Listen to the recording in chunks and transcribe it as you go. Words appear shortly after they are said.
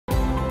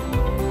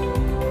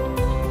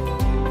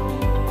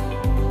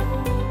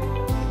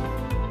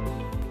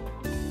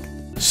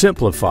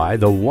Simplify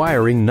the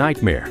wiring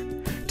nightmare.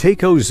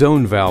 Taco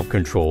Zone Valve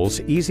Control's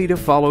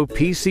easy-to-follow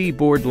PC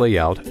board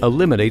layout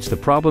eliminates the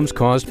problems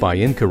caused by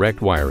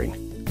incorrect wiring.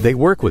 They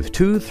work with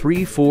 2,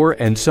 3, 4,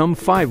 and some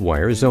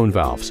 5-wire zone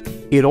valves.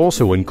 It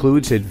also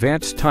includes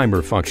advanced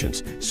timer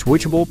functions,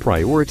 switchable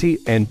priority,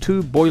 and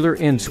 2 boiler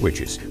end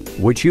switches,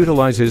 which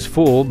utilizes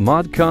full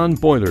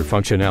ModCon boiler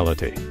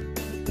functionality.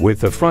 With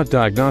the front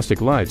diagnostic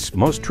lights,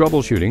 most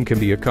troubleshooting can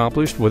be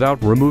accomplished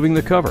without removing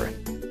the cover.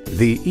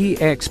 The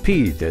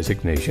EXP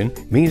designation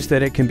means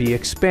that it can be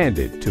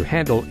expanded to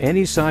handle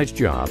any size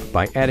job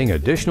by adding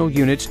additional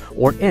units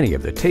or any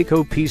of the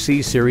Taco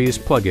PC series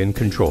plug-in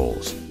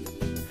controls.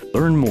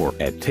 Learn more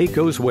at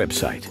Taco's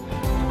website.